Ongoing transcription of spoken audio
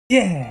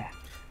Yeah.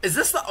 Is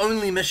this the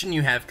only mission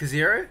you have,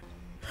 Kazeru?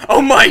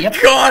 Oh my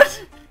god!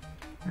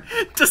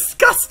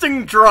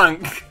 Disgusting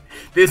drunk!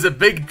 There's a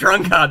big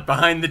drunkard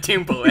behind the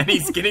temple and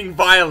he's getting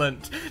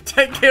violent.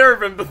 Take care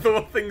of him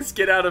before things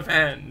get out of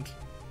hand.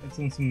 That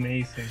sounds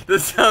amazing.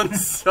 This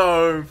sounds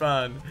so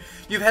fun.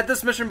 You've had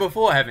this mission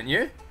before, haven't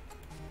you?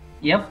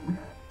 Yep.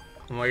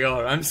 Oh my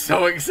god, I'm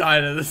so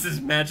excited. This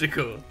is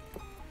magical.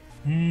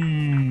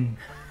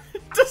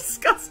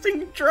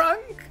 Disgusting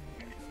drunk!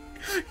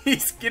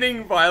 He's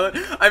getting violent.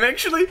 I'm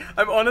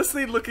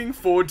honestly looking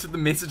forward to the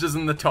messages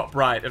in the top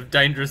right of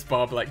Dangerous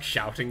Bob, like,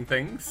 shouting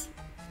things.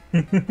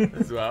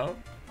 As well.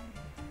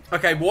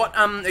 Okay, what,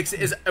 are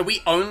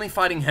we only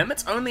fighting him?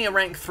 It's only a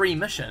rank 3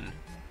 mission.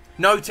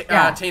 No,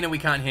 Tina, we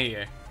can't hear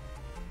you.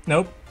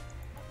 Nope.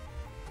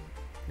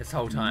 This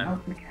whole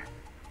time.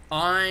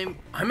 I'm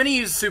gonna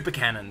use super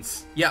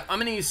cannons. Yeah, I'm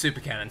gonna use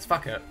super cannons.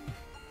 Fuck it.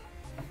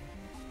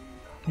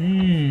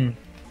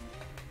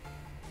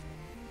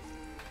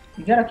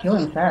 You gotta kill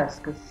him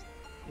fast, cause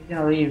he's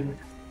gonna leave.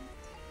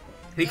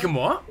 He can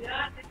what?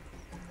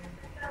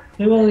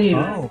 He will leave.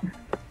 Oh.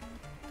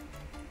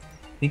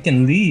 He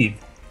can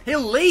leave. He'll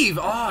leave!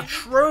 Oh,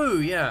 true,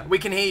 yeah. We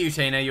can hear you,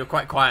 Tina. You're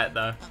quite quiet,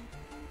 though.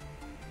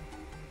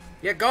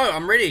 Yeah, go.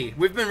 I'm ready.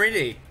 We've been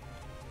ready.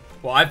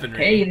 Well, I've been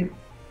ready. Okay.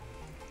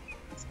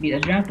 Let's be the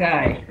drunk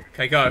guy.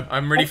 Okay, go.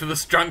 I'm ready for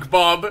this drunk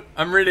Bob.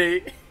 I'm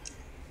ready.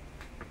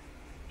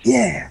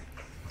 Yeah.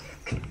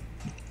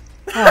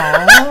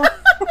 Aww.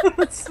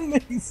 That's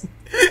amazing.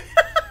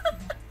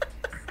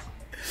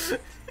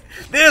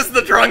 There's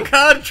the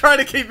drunkard. Try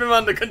to keep him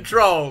under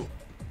control.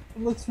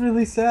 It looks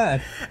really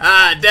sad.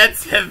 Ah,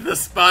 that's the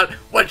spot.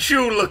 What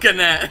you looking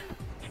at?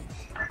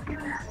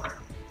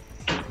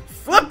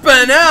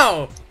 Flippin'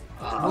 out!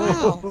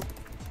 Wow.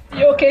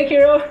 You okay,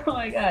 Kiro? Oh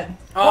my god.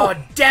 Oh,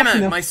 damn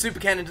it! My super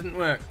cannon didn't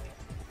work.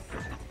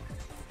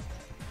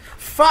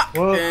 Fuck!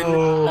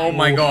 Oh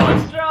my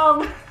god.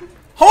 Strong.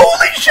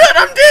 Holy shit,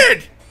 I'm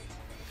dead!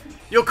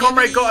 Your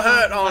comrade got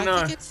hurt. Oh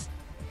no.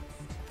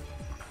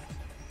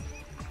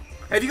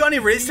 Have you got any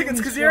res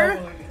tickets,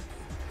 Kazeru?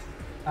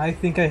 I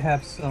think I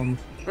have some.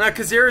 No,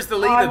 Kazeru's the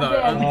leader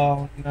though.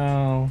 Oh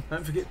no.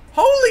 Don't forget.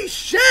 Holy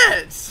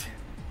shit!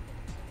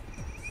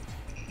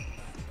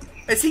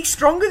 Is he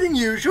stronger than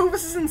usual?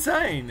 This is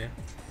insane.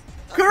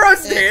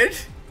 Kuro's dead.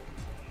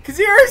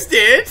 Kazeru's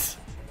dead.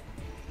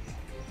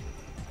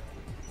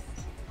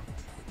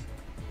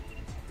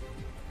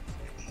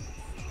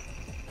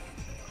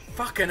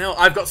 Fucking hell!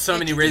 I've got so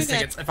many res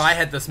tickets. If I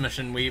had this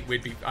mission,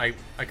 I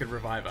could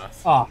revive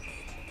us. Oh.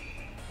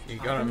 You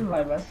got him.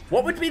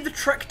 What would be the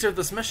trick to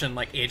this mission?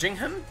 Like edging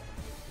him?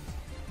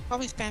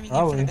 Probably spamming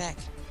him from the back.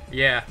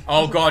 Yeah.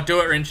 Oh god, do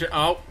it, Rincha.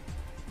 Oh.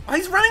 Oh,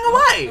 he's running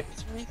away!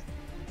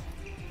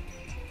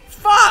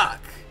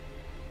 Fuck!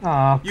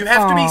 Aw. You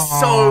have to be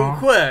so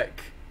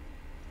quick.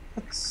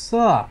 That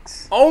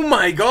sucks. Oh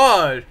my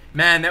god!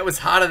 Man, that was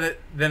harder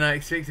than I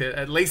expected.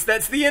 At least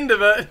that's the end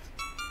of it.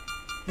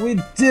 We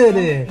did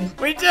it!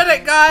 We did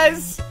it,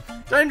 guys!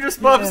 Dangerous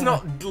Bob's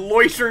not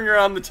loitering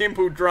around the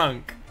temple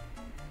drunk.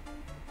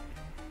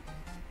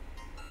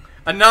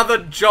 Another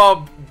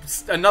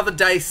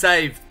day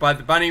saved by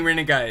the Bunny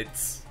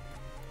Renegades.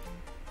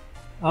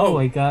 Oh,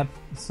 I got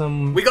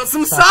some... We got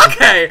some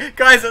sake!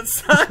 Guys, it's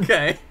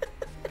sake!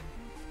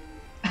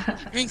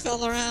 Drinks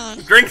all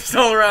around. Drinks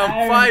all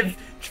around.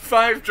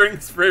 Five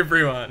drinks for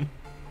everyone.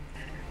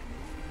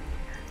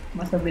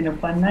 Must have been a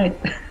fun night.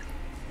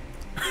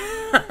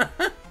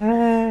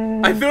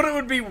 I thought it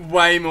would be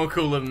way more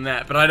cooler than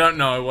that, but I don't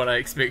know what I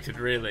expected,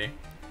 really.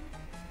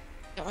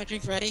 Got my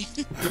drink ready.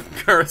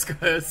 Kurus got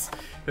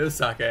her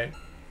sake.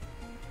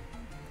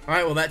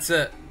 Alright, well that's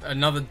it.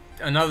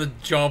 Another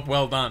job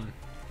well done.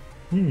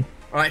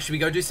 Alright, should we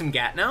go do some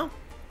GAT now?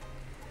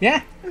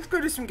 Yeah. Let's go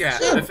do some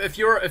GAT. Sure. If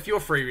you're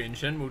free,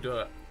 Renshin, we'll do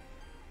it.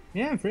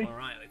 Yeah, I'm free.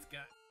 Alright,